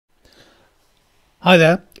Hi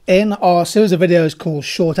there. In our series of videos called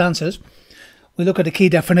Short Answers, we look at a key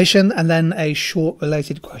definition and then a short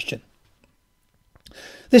related question.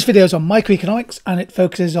 This video is on microeconomics and it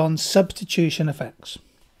focuses on substitution effects.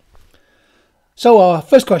 So our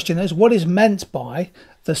first question is, what is meant by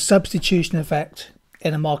the substitution effect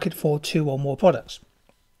in a market for two or more products?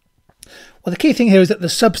 Well, the key thing here is that the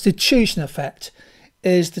substitution effect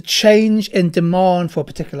is the change in demand for a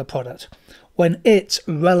particular product when its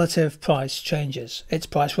relative price changes, its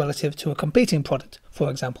price relative to a competing product,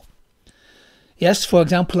 for example. Yes, for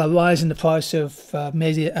example, a rise in the price of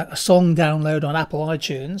maybe a song download on Apple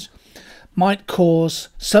iTunes might cause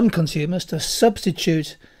some consumers to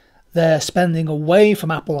substitute their spending away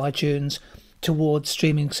from Apple iTunes towards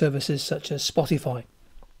streaming services such as Spotify.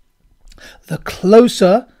 The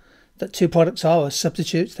closer that two products are as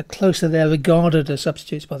substitutes, the closer they're regarded as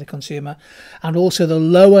substitutes by the consumer, and also the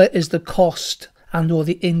lower is the cost and or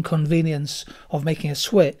the inconvenience of making a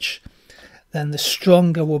switch, then the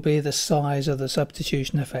stronger will be the size of the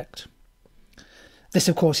substitution effect. This,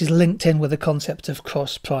 of course, is linked in with the concept of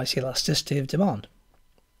cross-price elasticity of demand.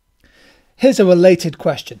 Here's a related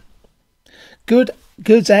question.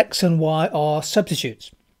 Goods X and Y are substitutes.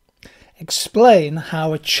 Explain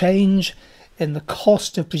how a change in the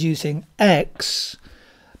cost of producing X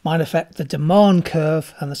might affect the demand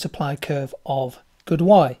curve and the supply curve of good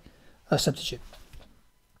Y, a substitute.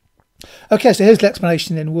 Okay, so here's the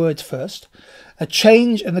explanation in words first. A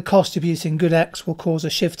change in the cost of producing good X will cause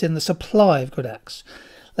a shift in the supply of good X.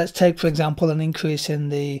 Let's take, for example, an increase in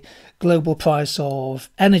the global price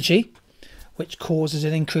of energy, which causes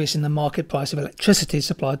an increase in the market price of electricity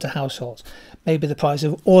supplied to households. Maybe the price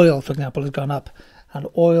of oil, for example, has gone up, and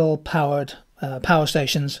oil-powered power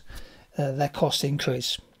stations, their costs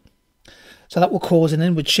increase. So that will cause an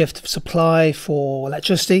inward shift of supply for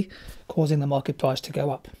electricity, causing the market price to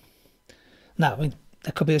go up. Now,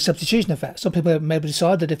 there could be a substitution effect. Some people may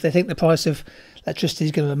decide that if they think the price of electricity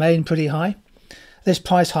is going to remain pretty high, this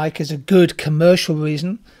price hike is a good commercial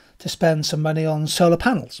reason to spend some money on solar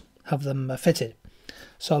panels, have them fitted.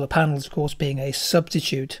 Solar panels, of course, being a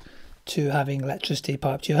substitute to having electricity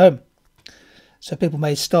piped to your home. So people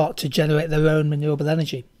may start to generate their own renewable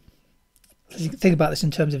energy. Think about this in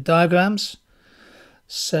terms of diagrams.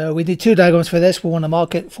 So we need two diagrams for this. We want a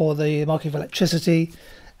market for the market for electricity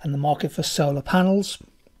and the market for solar panels.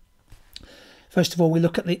 First of all, we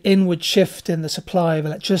look at the inward shift in the supply of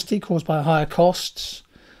electricity caused by higher costs.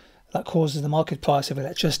 That causes the market price of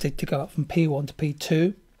electricity to go up from P1 to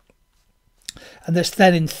P2. And this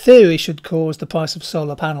then, in theory, should cause the price of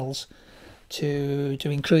solar panels to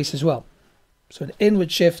increase as well. So an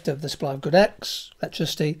inward shift of the supply of good X,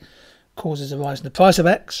 electricity, causes a rise in the price of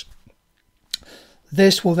X.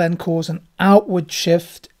 This will then cause an outward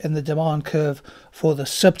shift in the demand curve for the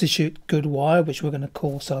substitute good Y, which we're going to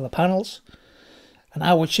call solar panels. An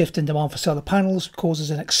outward shift in demand for solar panels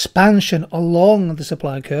causes an expansion along the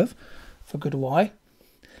supply curve for good Y.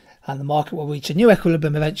 And the market will reach a new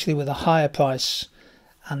equilibrium eventually with a higher price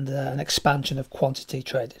and an expansion of quantity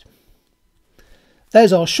traded.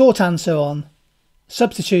 There's our short answer on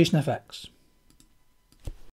substitution effects.